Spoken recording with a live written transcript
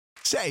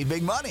Save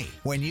big money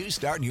when you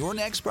start your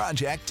next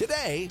project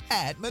today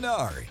at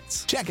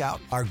Menards. Check out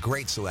our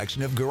great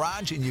selection of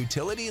garage and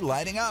utility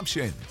lighting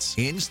options.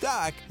 In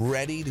stock,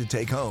 ready to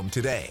take home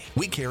today.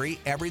 We carry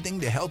everything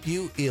to help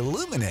you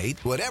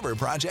illuminate whatever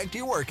project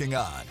you're working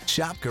on.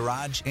 Shop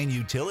garage and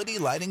utility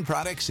lighting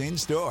products in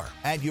store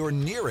at your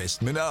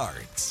nearest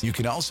Menards. You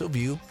can also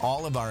view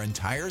all of our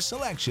entire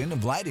selection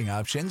of lighting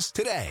options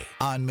today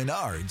on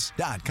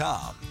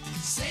Menards.com.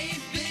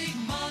 Save big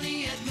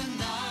money at Menards.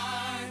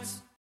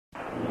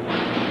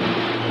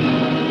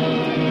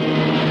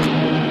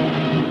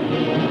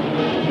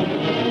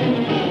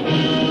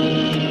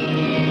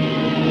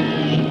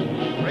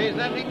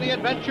 Presenting the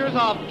adventures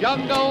of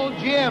Jungle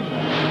Jim.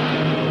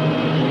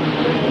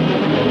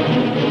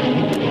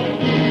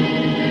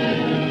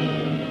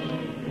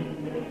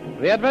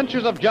 The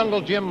adventures of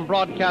Jungle Jim,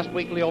 broadcast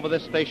weekly over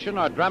this station,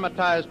 are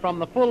dramatized from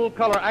the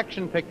full-color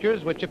action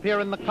pictures which appear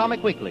in the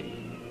Comic Weekly,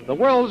 the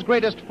world's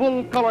greatest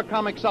full-color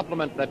comic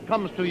supplement that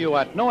comes to you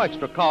at no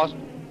extra cost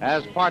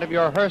as part of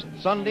your Hearst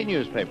Sunday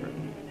newspaper.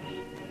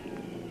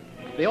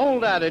 The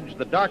old adage,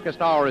 the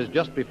darkest hour is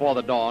just before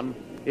the dawn,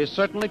 is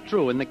certainly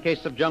true in the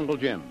case of Jungle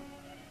Jim.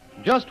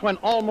 Just when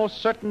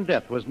almost certain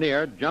death was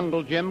near,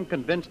 Jungle Jim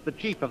convinced the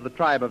chief of the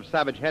tribe of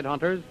savage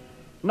headhunters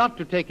not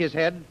to take his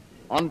head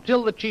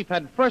until the chief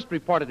had first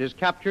reported his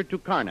capture to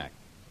Karnak.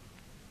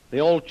 The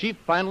old chief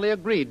finally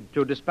agreed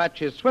to dispatch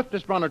his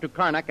swiftest runner to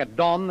Karnak at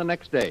dawn the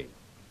next day.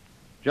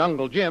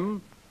 Jungle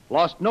Jim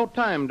lost no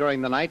time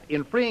during the night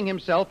in freeing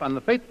himself and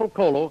the faithful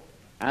Kolo,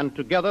 and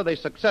together they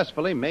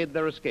successfully made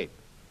their escape.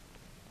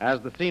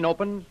 As the scene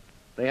opens,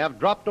 they have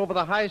dropped over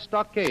the high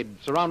stockade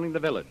surrounding the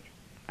village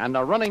and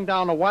are running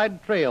down a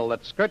wide trail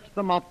that skirts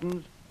the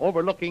mountains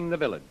overlooking the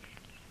village.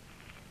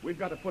 We've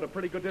got to put a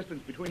pretty good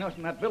distance between us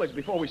and that village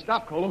before we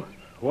stop, Kolo.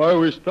 Why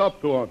we stop,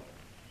 Tuan?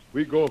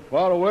 We go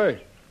far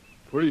away.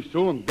 Pretty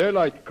soon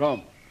daylight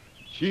come.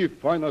 Chief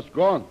find us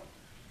gone.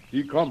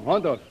 He come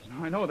hunt us.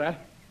 I know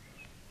that.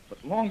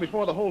 But long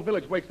before the whole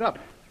village wakes up,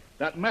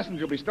 that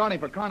messenger will be starting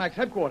for Karnak's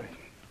headquarters.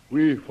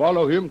 We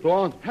follow him,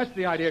 Tuan. That's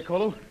the idea,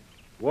 Kolo.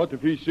 What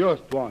if he see us,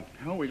 Tuan?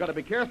 Oh, we got to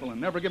be careful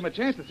and never give him a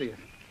chance to see us.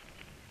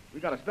 We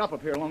got to stop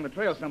up here along the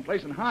trail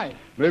someplace and hide.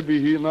 Maybe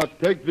he not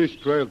take this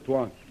trail,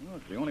 Tuan. Well,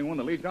 it's the only one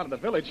that leads out of the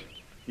village.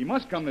 He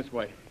must come this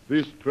way.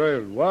 This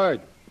trail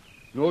wide.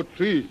 No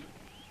trees.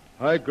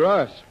 High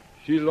grass.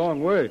 See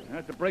long way.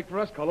 That's a break for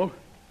us, Kolo.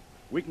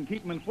 We can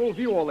keep him in full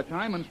view all the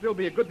time and still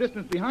be a good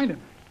distance behind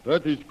him.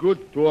 That is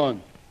good,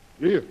 Tuan.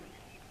 If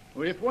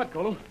Well, if what,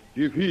 Kolo?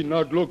 he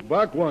not look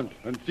back once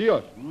and see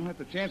us. Well, that's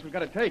a chance we've got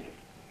to take.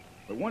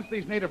 But once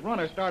these native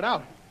runners start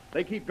out,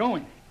 they keep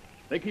going.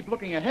 They keep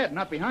looking ahead,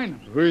 not behind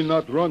them. We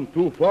not run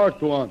too far,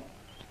 Tuan.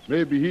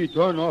 Maybe he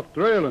turn off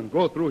trail and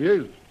go through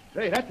hills.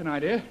 Hey, that's an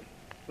idea.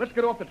 Let's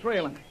get off the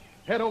trail and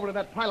head over to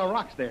that pile of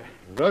rocks there.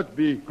 That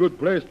be good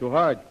place to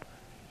hide.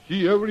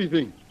 See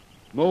everything.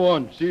 No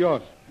one see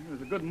us.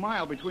 There's a good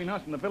mile between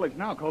us and the village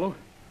now, Kolo.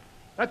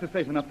 That's a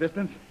safe enough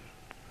distance.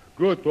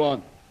 Good,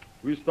 Tuan.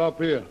 We stop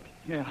here.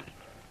 Yeah.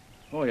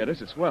 Oh, yeah, this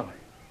is swell.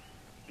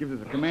 Gives us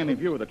a commanding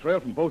view of the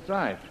trail from both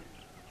sides.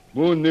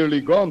 Moon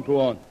nearly gone,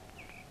 Tuan.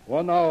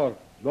 1 hour,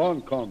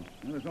 dawn comes.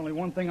 Well, there's only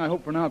one thing I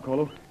hope for now,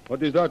 Kolo.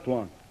 What is that,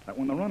 Tuan? That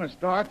when the runner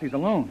starts, he's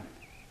alone.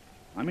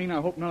 I mean,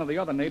 I hope none of the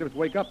other natives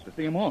wake up to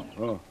see him off.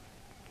 Oh.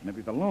 And if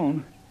he's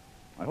alone,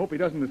 I hope he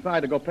doesn't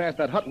decide to go past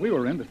that hut we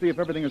were in to see if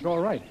everything is all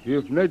right.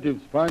 If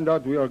natives find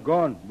out we are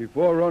gone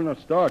before runner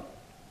start,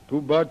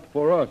 too bad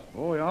for us.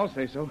 Oh, yeah, I'll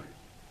say so.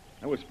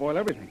 That would spoil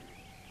everything.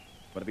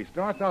 But if he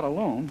starts out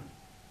alone,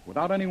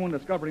 without anyone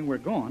discovering we're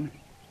gone,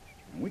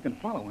 and we can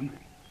follow him,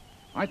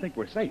 I think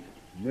we're safe.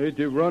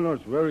 Native runners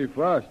very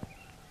fast.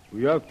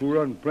 We have to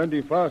run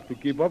plenty fast to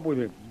keep up with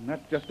him. And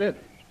that's just it.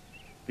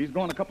 If he's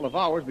gone a couple of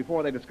hours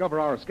before they discover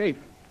our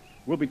escape,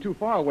 we'll be too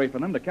far away for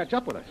them to catch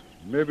up with us.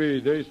 Maybe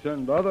they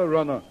send other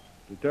runner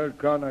to tell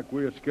Karnak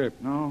we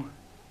escaped. No,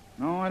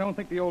 I don't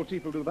think the old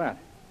chief will do that.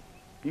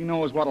 He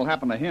knows what'll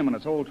happen to him and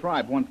his whole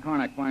tribe once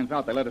Karnak finds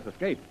out they let us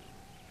escape.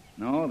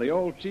 No, the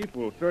old chief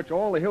will search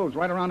all the hills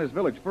right around his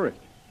village first.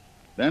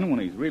 Then, when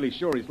he's really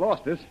sure he's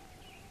lost us,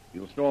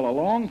 he'll stall a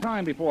long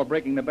time before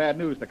breaking the bad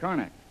news to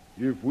Karnak.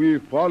 If we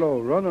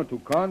follow runner to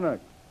Karnak,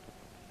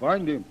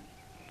 find him,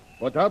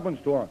 what happens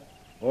to us?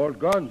 All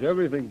guns,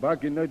 everything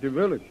back in native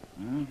village.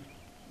 Well,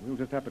 we'll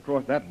just have to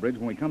cross that bridge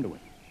when we come to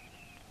it.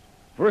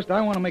 First,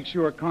 I want to make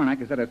sure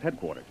Karnak is at his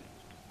headquarters.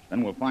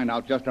 Then we'll find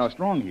out just how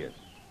strong he is.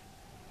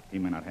 He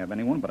may not have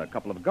anyone but a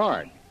couple of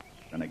guards.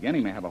 Then again,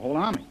 he may have a whole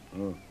army.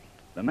 Oh.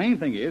 The main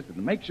thing is to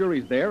make sure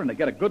he's there and to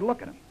get a good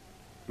look at him.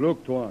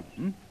 Look, Tuan.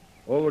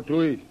 Over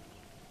to east.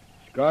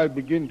 Sky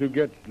begin to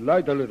get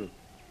light a little.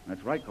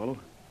 That's right, Kolo.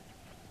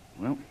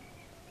 Well,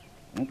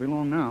 won't be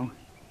long now.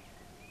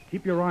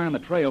 Keep your eye on the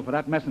trail for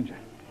that messenger.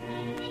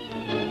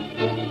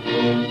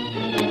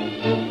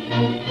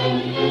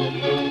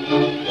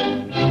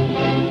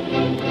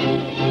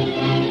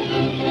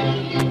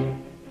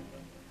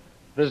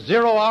 The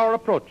 0 hour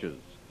approaches.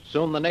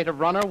 Soon the native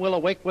runner will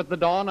awake with the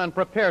dawn and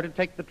prepare to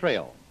take the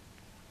trail.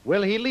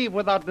 Will he leave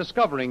without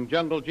discovering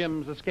Jungle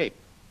Jim's escape?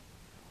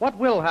 What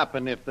will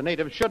happen if the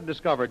natives should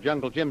discover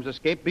Jungle Jim's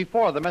escape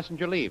before the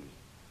messenger leaves?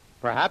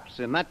 Perhaps,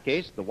 in that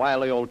case, the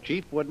wily old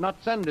chief would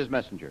not send his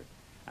messenger,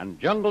 and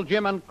Jungle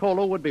Jim and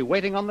Kolo would be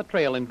waiting on the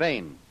trail in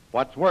vain.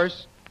 What's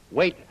worse,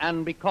 wait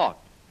and be caught.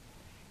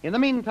 In the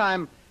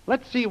meantime,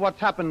 let's see what's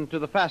happened to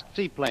the fast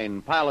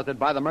seaplane piloted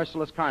by the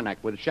merciless Karnak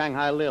with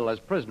Shanghai Lil as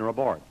prisoner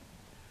aboard.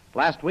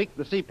 Last week,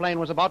 the seaplane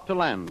was about to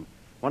land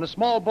when a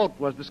small boat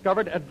was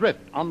discovered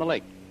adrift on the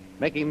lake,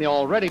 making the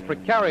already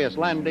precarious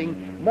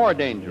landing more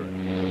dangerous.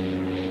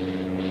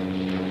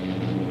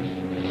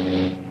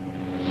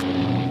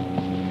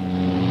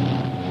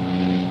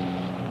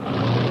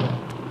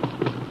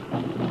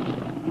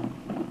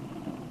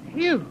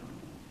 Phew.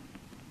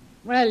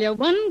 Well, you're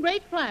one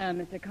great flyer,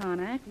 Mr.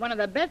 Karnak. One of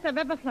the best I've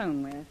ever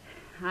flown with.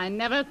 I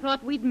never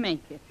thought we'd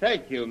make it.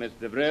 Thank you,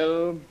 Mr.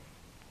 Brill.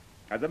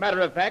 As a matter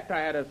of fact, I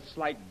had a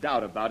slight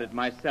doubt about it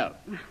myself.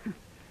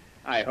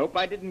 I hope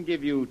I didn't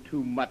give you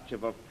too much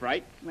of a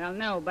fright. Well,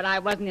 no, but I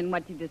wasn't in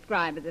what you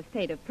describe as a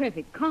state of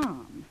perfect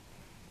calm.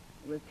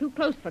 It was too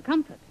close for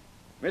comfort.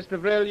 Mr.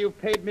 Brill, you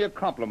paid me a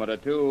compliment or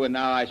two, and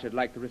now I should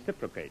like to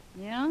reciprocate.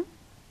 Yeah?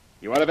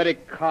 You are a very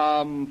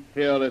calm,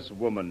 fearless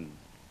woman.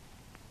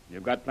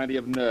 You've got plenty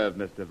of nerve,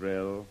 Mr.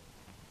 Brill.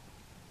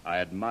 I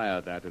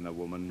admire that in a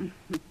woman.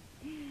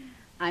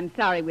 I'm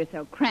sorry we're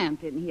so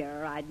cramped in here,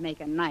 or I'd make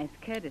a nice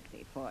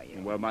courtesy for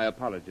you. Well, my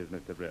apologies,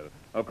 Mr. Brill.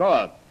 Oh,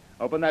 Cora,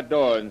 open that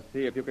door and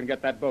see if you can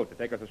get that boat to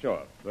take us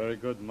ashore. Very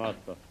good,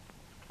 master.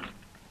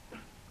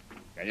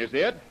 Can you see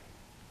it?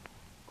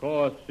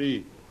 Course,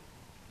 see.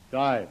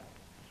 Dive.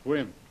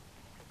 Swim.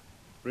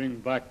 Bring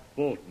back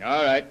boat.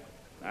 All right.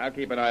 I'll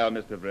keep an eye on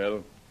Mr.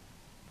 Brill.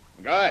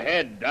 Go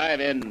ahead,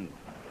 dive in.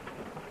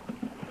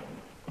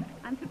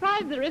 I'm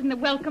surprised there isn't a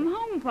welcome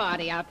home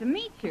party out to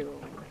meet you.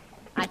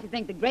 I should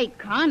think the great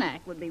Karnak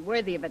would be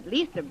worthy of at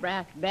least a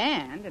brass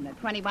band and a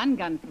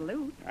 21-gun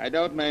salute. I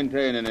don't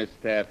maintain any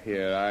staff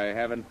here. I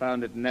haven't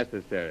found it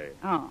necessary.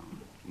 Oh.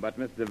 But,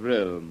 Mr.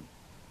 Brill,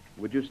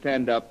 would you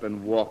stand up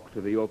and walk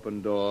to the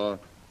open door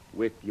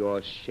with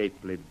your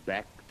shapely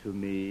back to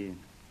me?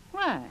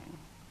 Why?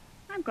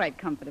 I'm quite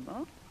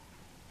comfortable.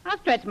 I'll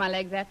stretch my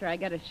legs after I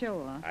get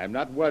ashore. I'm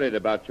not worried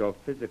about your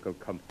physical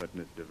comfort,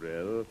 Mr.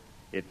 Brill.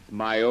 It's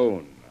my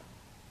own.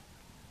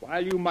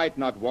 While you might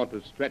not want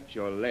to stretch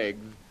your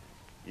legs,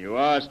 you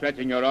are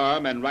stretching your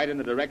arm and right in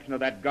the direction of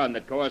that gun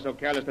that Cora so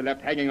carelessly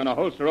left hanging on a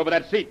holster over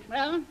that seat.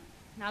 Well,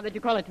 now that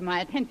you call it to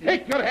my attention...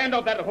 Take your hand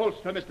off that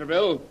holster, Mr.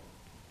 Brill,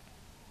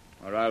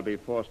 or I'll be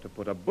forced to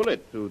put a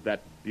bullet through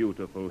that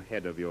beautiful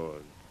head of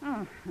yours.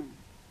 Oh.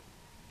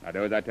 Now,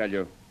 do as I tell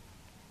you.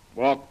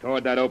 Walk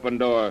toward that open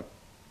door.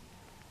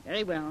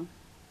 Very well.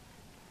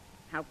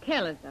 How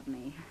careless of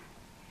me.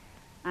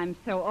 I'm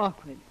so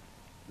awkward.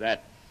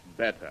 That's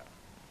better.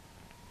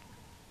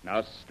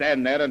 Now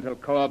stand there until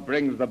Cora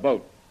brings the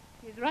boat.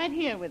 He's right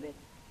here with it.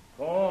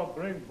 Oh,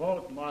 bring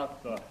boat,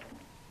 master.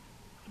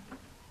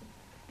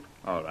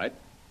 All right.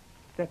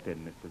 Step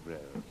in, Mr. Brill.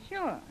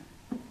 Sure.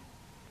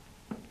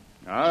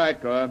 All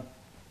right, Cora.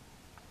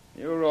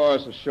 You row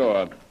us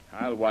ashore.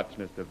 I'll watch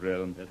Mr.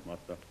 Brill. Yes,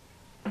 master.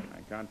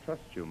 I can't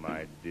trust you,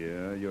 my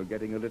dear. You're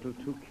getting a little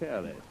too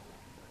careless.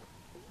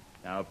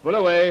 Now, pull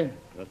away.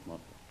 Yes,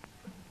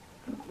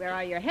 master. Where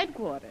are your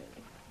headquarters?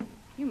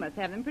 You must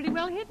have them pretty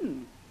well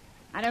hidden.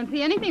 I don't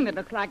see anything that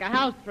looks like a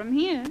house from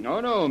here.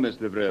 No,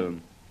 Mr. Brill.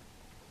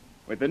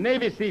 With the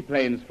Navy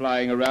seaplanes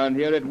flying around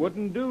here, it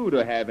wouldn't do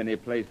to have any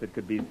place that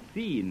could be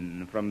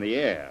seen from the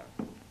air.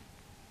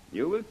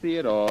 You will see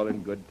it all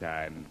in good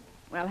time.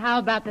 Well, how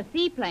about the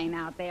seaplane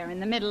out there in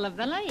the middle of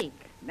the lake?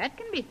 That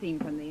can be seen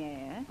from the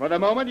air. For the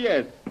moment,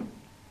 yes.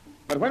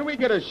 But when we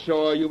get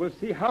ashore, you will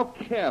see how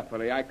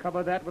carefully I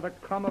cover that with a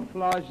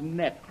camouflage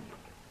net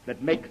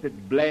that makes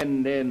it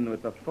blend in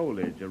with the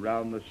foliage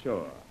around the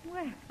shore.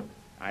 Well,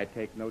 I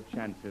take no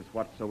chances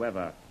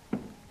whatsoever.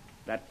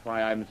 That's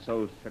why I'm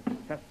so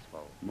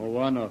successful.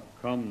 Moana,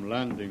 come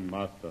landing,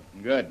 master.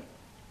 Good.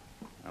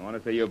 I want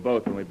to see you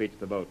both when we beach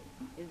the boat.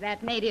 is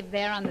that native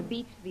there on the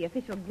beach the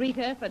official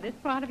greeter for this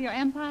part of your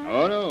empire?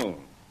 Oh, no.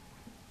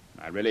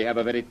 I really have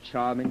a very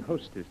charming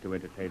hostess to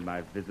entertain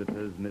my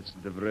visitors, Miss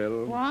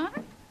DeVril. What?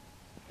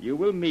 You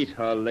will meet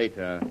her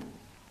later,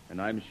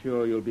 and I'm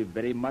sure you'll be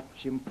very much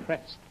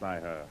impressed by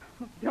her.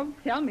 Don't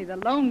tell me the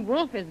lone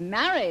wolf is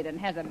married and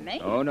has a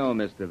mate. Oh, no,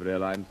 Miss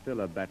DeVril, I'm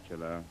still a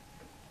bachelor.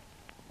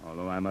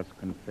 Although I must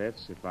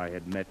confess, if I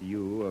had met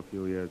you a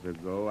few years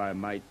ago, I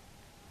might...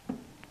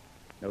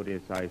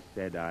 Notice I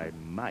said I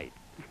might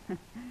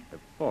have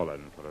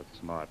fallen for a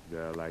smart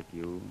girl like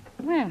you.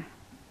 Well,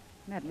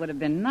 that would have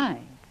been nice.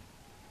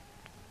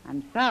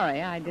 I'm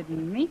sorry I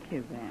didn't meet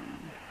you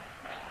then.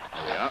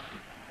 Yeah.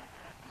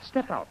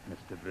 Step out,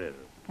 Mr. Brill.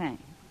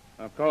 Thanks.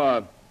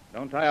 Cora,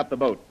 don't tie up the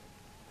boat.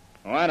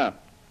 Moana,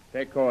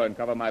 take Cora and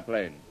cover my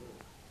plane.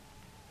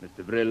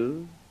 Mr.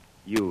 Brill,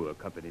 you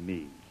accompany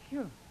me.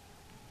 Sure.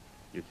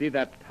 You see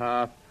that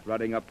path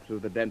running up through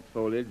the dense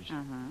foliage?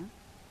 Uh-huh.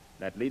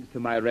 That leads to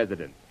my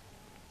residence.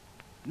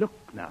 Look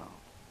now.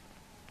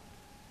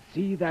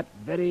 See that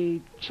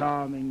very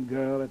charming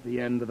girl at the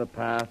end of the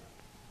path?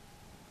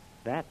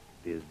 That's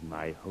is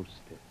my hostess.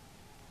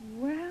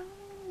 Well,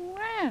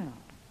 well.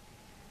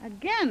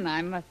 Again,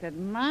 I must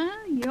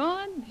admire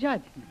your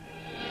judgment.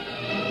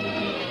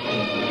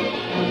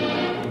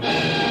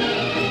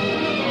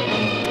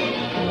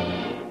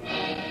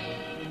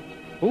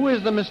 Who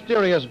is the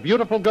mysterious,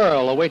 beautiful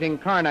girl awaiting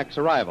Karnak's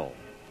arrival?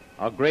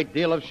 A great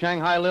deal of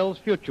Shanghai Lil's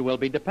future will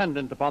be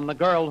dependent upon the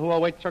girl who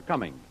awaits her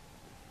coming.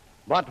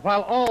 But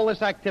while all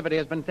this activity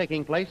has been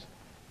taking place,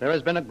 there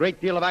has been a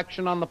great deal of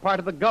action on the part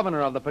of the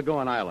governor of the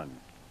Paguan Islands.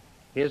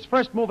 His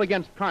first move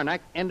against Karnak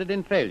ended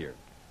in failure,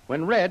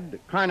 when Red,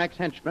 Karnak's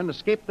henchman,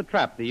 escaped the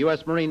trap the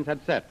U.S. Marines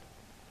had set.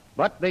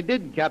 But they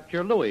did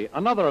capture Louis,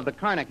 another of the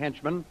Karnak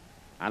henchmen,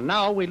 and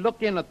now we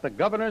look in at the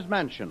governor's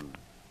mansion.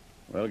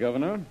 Well,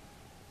 Governor,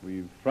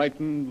 we've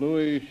frightened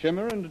Louis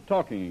Schimmer into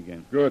talking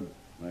again. Good.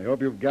 I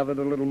hope you've gathered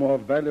a little more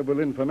valuable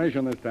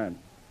information this time.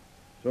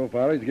 So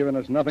far, he's given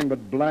us nothing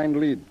but blind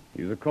lead.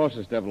 He's a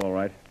cautious devil, all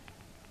right.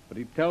 But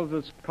he tells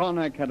us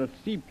Karnak had a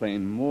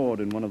seaplane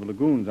moored in one of the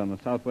lagoons on the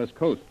southwest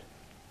coast.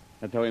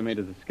 That's how he made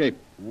his escape.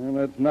 Well,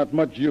 that's not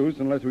much use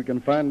unless we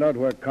can find out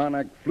where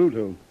Karnak flew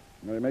to,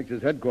 where he makes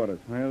his headquarters.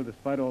 Well,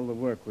 despite all the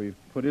work we've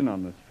put in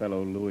on this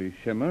fellow, Louis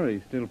Schimmer,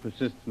 he still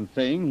persists in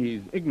saying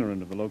he's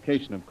ignorant of the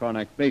location of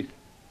Karnak's base.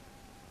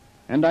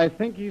 And I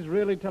think he's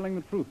really telling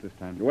the truth this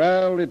time.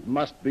 Well, it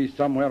must be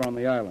somewhere on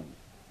the island.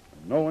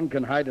 No one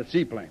can hide a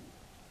seaplane.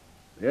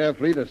 The air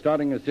fleet are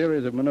starting a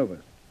series of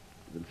maneuvers.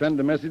 We'll send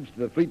a message to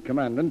the fleet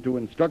commandant to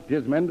instruct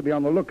his men to be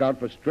on the lookout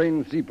for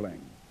strange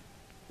seaplanes.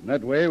 And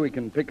that way we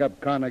can pick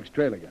up Karnak's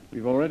trail again.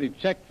 We've already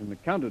checked and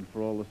accounted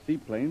for all the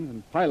seaplanes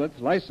and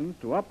pilots licensed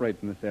to operate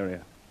in this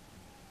area.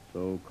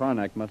 So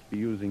Karnak must be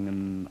using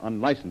an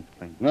unlicensed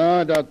plane.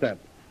 No, I doubt that.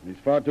 He's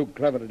far too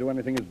clever to do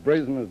anything as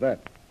brazen as that.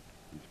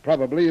 He's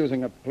probably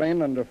using a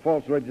plane under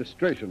false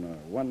registration, or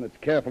one that's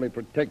carefully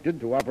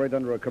protected to operate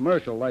under a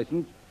commercial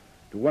license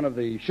to one of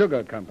the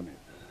sugar companies.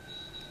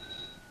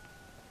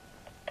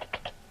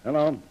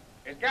 Hello.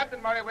 Is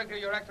Captain Murray with you,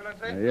 Your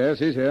Excellency? Yes,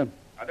 he's here.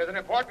 There's an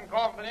important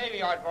call from the Navy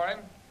Yard for him.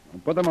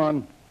 Put them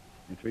on.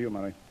 It's for you,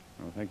 Murray.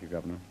 Oh, thank you,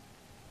 Governor.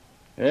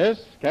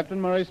 Yes, Captain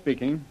Murray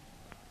speaking.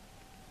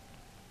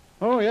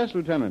 Oh, yes,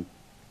 Lieutenant.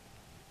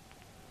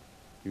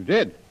 You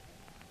did?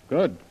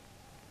 Good.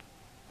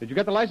 Did you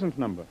get the license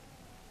number?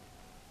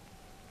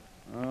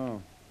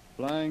 Oh,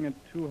 flying at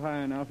too high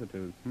an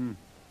altitude.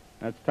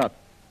 That's tough.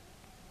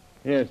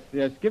 Yes.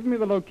 Give me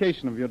the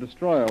location of your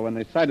destroyer when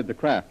they sighted the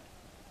craft.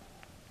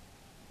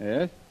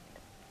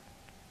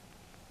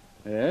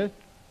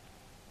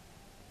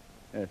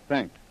 Yes,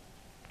 thanks.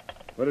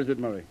 What is it,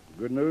 Murray?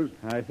 Good news?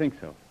 I think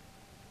so.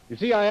 You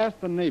see, I asked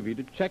the Navy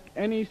to check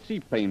any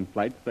seaplane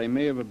flights they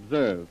may have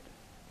observed.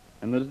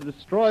 And the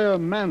destroyer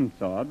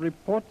Mansard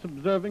reports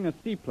observing a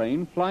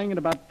seaplane flying at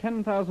about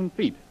 10,000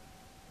 feet.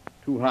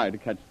 Too high to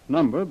catch its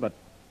number, but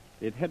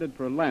it headed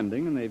for a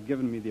landing, and they've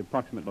given me the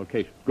approximate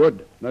location.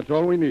 Good. That's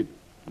all we need.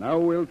 Now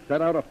we'll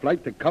set out a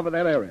flight to cover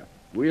that area.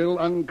 We'll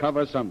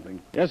uncover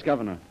something. Yes,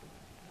 Governor.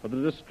 For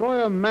the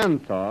destroyer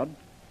Mansard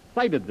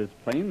sighted this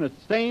plane the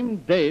same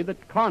day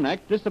that Karnak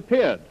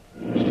disappeared.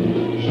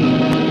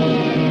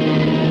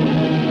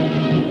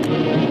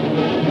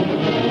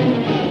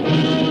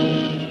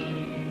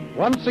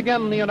 Once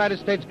again, the United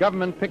States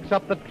government picks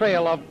up the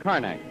trail of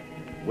Karnak.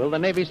 Will the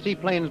Navy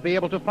seaplanes be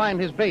able to find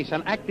his base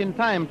and act in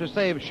time to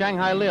save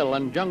Shanghai Lil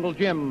and Jungle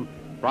Jim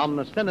from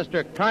the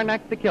sinister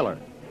Karnak the Killer?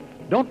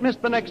 Don't miss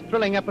the next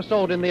thrilling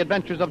episode in the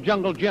adventures of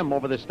Jungle Jim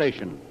over this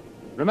station.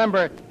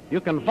 Remember, you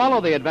can follow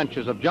the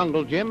adventures of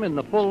Jungle Jim in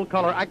the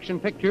full-color action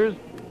pictures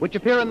which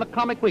appear in the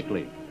Comic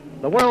Weekly,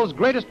 the world's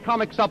greatest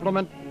comic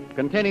supplement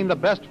containing the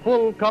best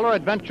full-color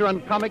adventure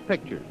and comic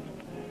pictures.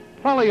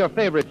 Follow your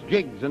favorites,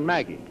 Jiggs and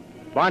Maggie,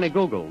 Barney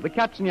Google, the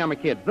Katzenjammer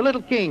Kids, the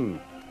Little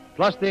King,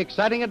 plus the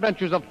exciting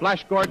adventures of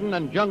Flash Gordon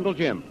and Jungle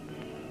Jim.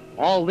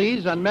 All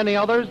these and many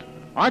others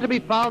are to be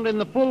found in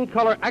the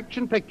full-color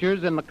action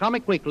pictures in the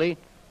Comic Weekly,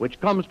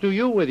 which comes to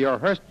you with your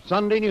Hearst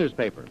Sunday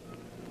newspaper.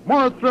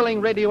 More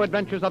thrilling radio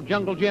adventures of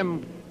Jungle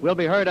Jim will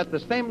be heard at the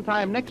same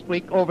time next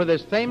week over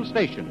this same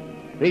station.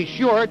 Be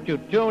sure to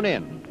tune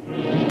in.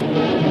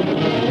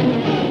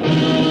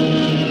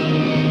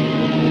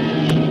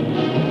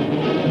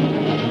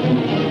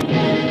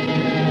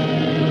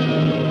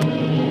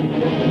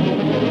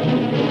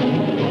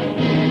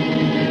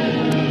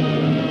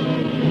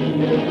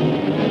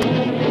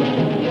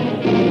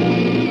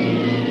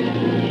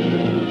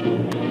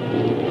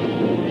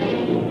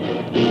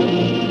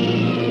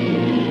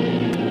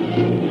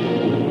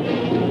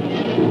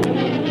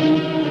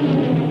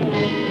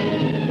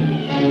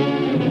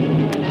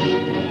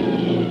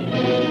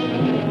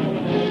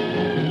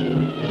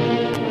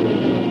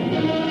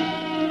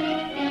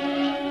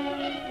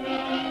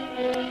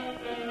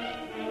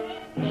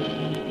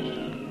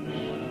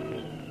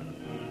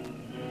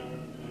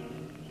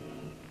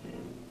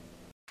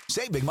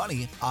 Save big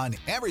money on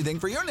everything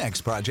for your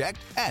next project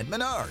at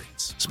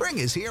Menards. Spring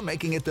is here,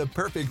 making it the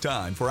perfect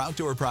time for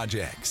outdoor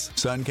projects.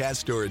 Suncast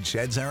storage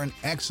sheds are an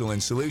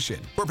excellent solution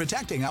for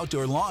protecting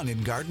outdoor lawn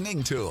and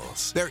gardening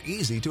tools. They're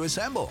easy to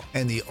assemble,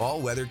 and the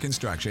all-weather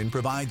construction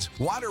provides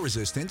water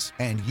resistance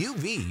and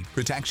UV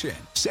protection.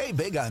 Save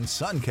big on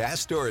Suncast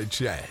storage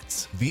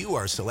sheds. View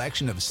our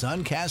selection of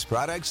Suncast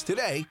products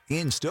today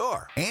in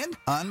store and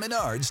on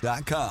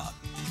Menards.com.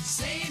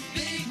 Save big